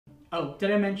Oh,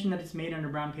 did I mention that it's made in a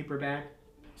brown paper bag?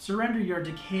 Surrender your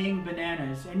decaying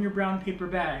bananas and your brown paper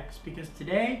bags, because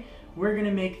today we're gonna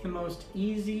make the most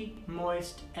easy,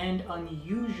 moist, and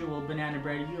unusual banana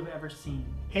bread you have ever seen.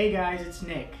 Hey guys, it's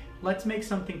Nick. Let's make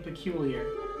something peculiar.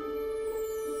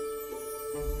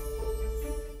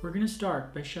 We're gonna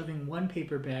start by shoving one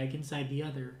paper bag inside the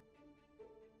other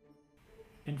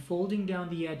and folding down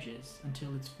the edges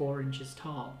until it's 4 inches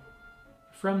tall.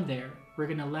 From there, we're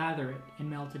gonna lather it in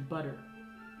melted butter.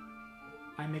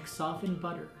 I mix softened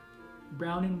butter,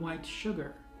 brown and white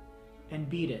sugar, and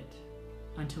beat it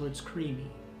until it's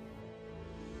creamy.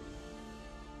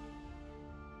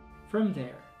 From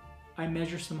there, I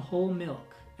measure some whole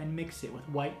milk and mix it with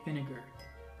white vinegar.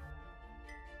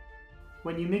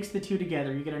 When you mix the two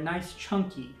together, you get a nice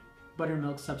chunky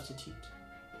buttermilk substitute.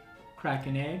 Crack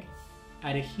an egg,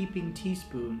 add a heaping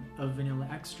teaspoon of vanilla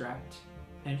extract,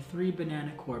 and 3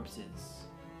 banana corpses.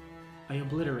 I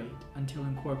obliterate until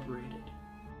incorporated.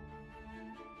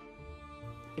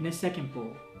 In a second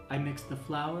bowl, I mix the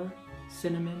flour,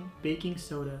 cinnamon, baking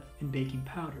soda, and baking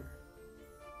powder,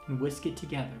 and whisk it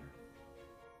together.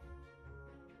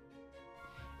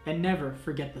 And never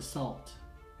forget the salt.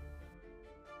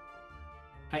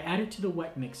 I add it to the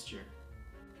wet mixture,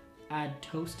 add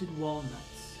toasted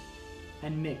walnuts,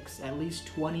 and mix at least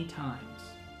 20 times.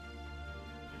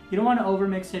 You don't want to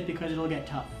overmix it because it'll get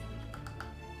tough,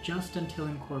 just until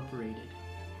incorporated.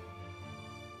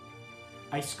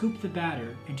 I scoop the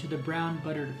batter into the brown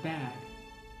buttered bag.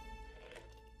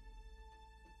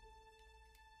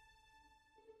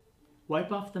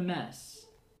 Wipe off the mess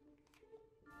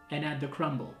and add the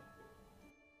crumble.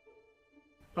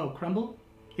 Oh, crumble?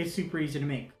 It's super easy to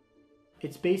make.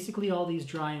 It's basically all these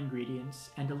dry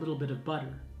ingredients and a little bit of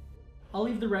butter. I'll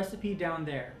leave the recipe down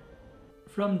there.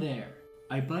 From there,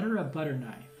 I butter a butter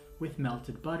knife with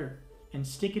melted butter and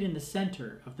stick it in the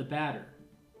center of the batter.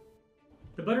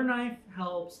 The butter knife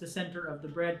helps the center of the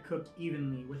bread cook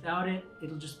evenly. Without it,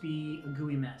 it'll just be a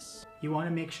gooey mess. You want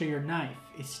to make sure your knife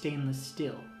is stainless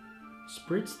steel.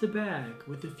 Spritz the bag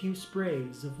with a few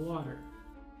sprays of water.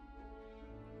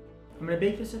 I'm going to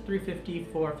bake this at 350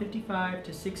 for 55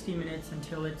 to 60 minutes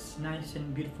until it's nice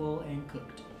and beautiful and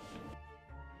cooked.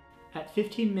 At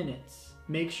 15 minutes,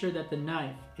 make sure that the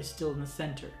knife is still in the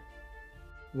center.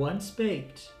 Once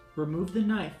baked, remove the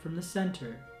knife from the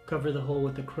center, cover the hole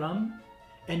with a crumb,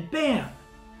 and bam!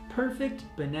 Perfect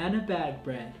banana bag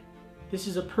bread. This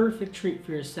is a perfect treat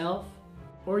for yourself,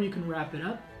 or you can wrap it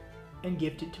up and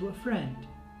gift it to a friend.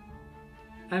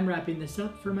 I'm wrapping this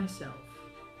up for myself.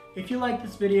 If you like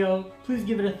this video, please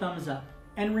give it a thumbs up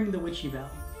and ring the witchy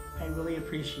bell. I really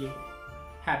appreciate it.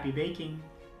 Happy baking!